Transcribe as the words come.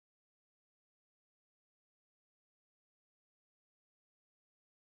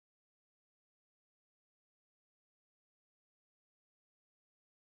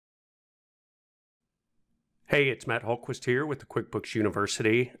Hey, it's Matt Hallquist here with the QuickBooks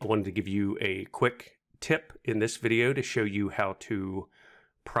University. I wanted to give you a quick tip in this video to show you how to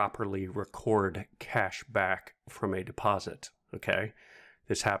properly record cash back from a deposit. Okay,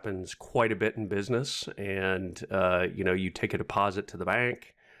 this happens quite a bit in business, and you take a deposit to the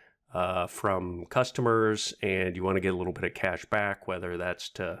bank from customers, and you want to get a little bit of cash back, whether that's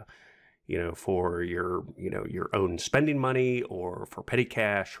to for your own spending money or for petty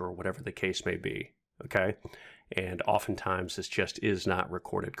cash or whatever the case may be. Okay, and oftentimes this just is not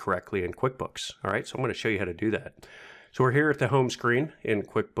recorded correctly in QuickBooks. All right, so I'm going to show you how to do that. So we're here at the home screen in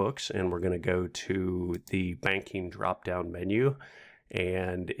QuickBooks, and we're going to go to the banking drop-down menu.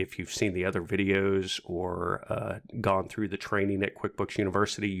 And if you've seen the other videos or gone through the training at QuickBooks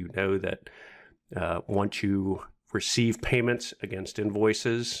University, you know that once you receive payments against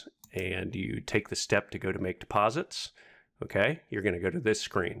invoices and you take the step to go to make deposits, okay, you're going to go to this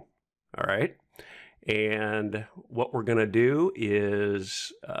screen. All right. And what we're going to do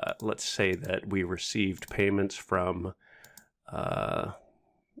is, let's say that we received payments from,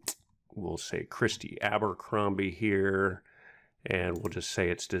 we'll say Christy Abercrombie here, and we'll just say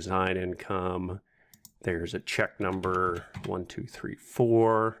it's design income. There's a check number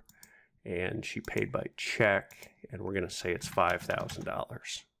 1234, and she paid by check, and we're going to say it's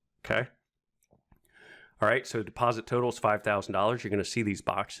 $5,000. Okay. All right. So deposit total is $5,000. You're going to see these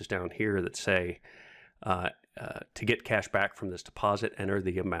boxes down here that say, to get cash back from this deposit, enter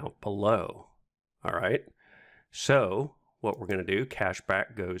the amount below. All right. So what we're going to do, cash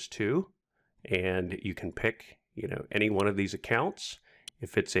back goes to, and you can pick, any one of these accounts.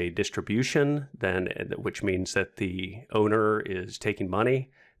 If it's a distribution, then, which means that the owner is taking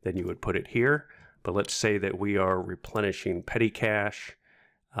money, then you would put it here. But let's say that we are replenishing petty cash,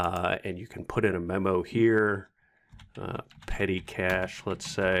 and you can put in a memo here, petty cash, let's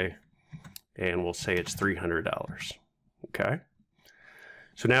say, and we'll say it's $300. Okay.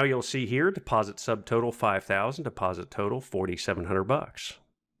 So now you'll see here, deposit subtotal 5,000, deposit total 4,700 bucks.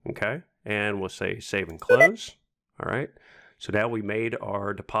 Okay. And we'll say save and close. All right. So now we made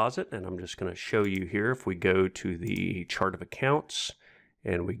our deposit, and I'm just going to show you here. If we go to the chart of accounts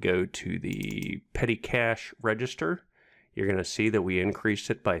and we go to the petty cash register, you're going to see that we increased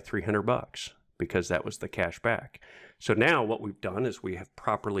it by 300 bucks because that was the cash back. So now what we've done is we have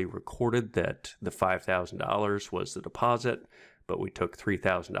properly recorded that the $5,000 was the deposit, but we took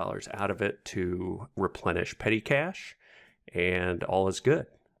 $3,000 out of it to replenish petty cash, and all is good.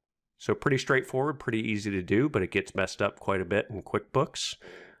 So pretty straightforward, pretty easy to do, but it gets messed up quite a bit in QuickBooks.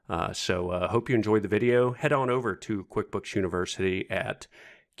 Hope you enjoyed the video. Head on over to QuickBooks University at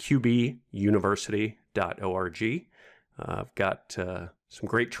qbuniversity.org. I've got some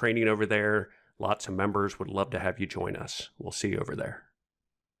great training over there. Lots of members. Would love to have you join us. We'll see you over there.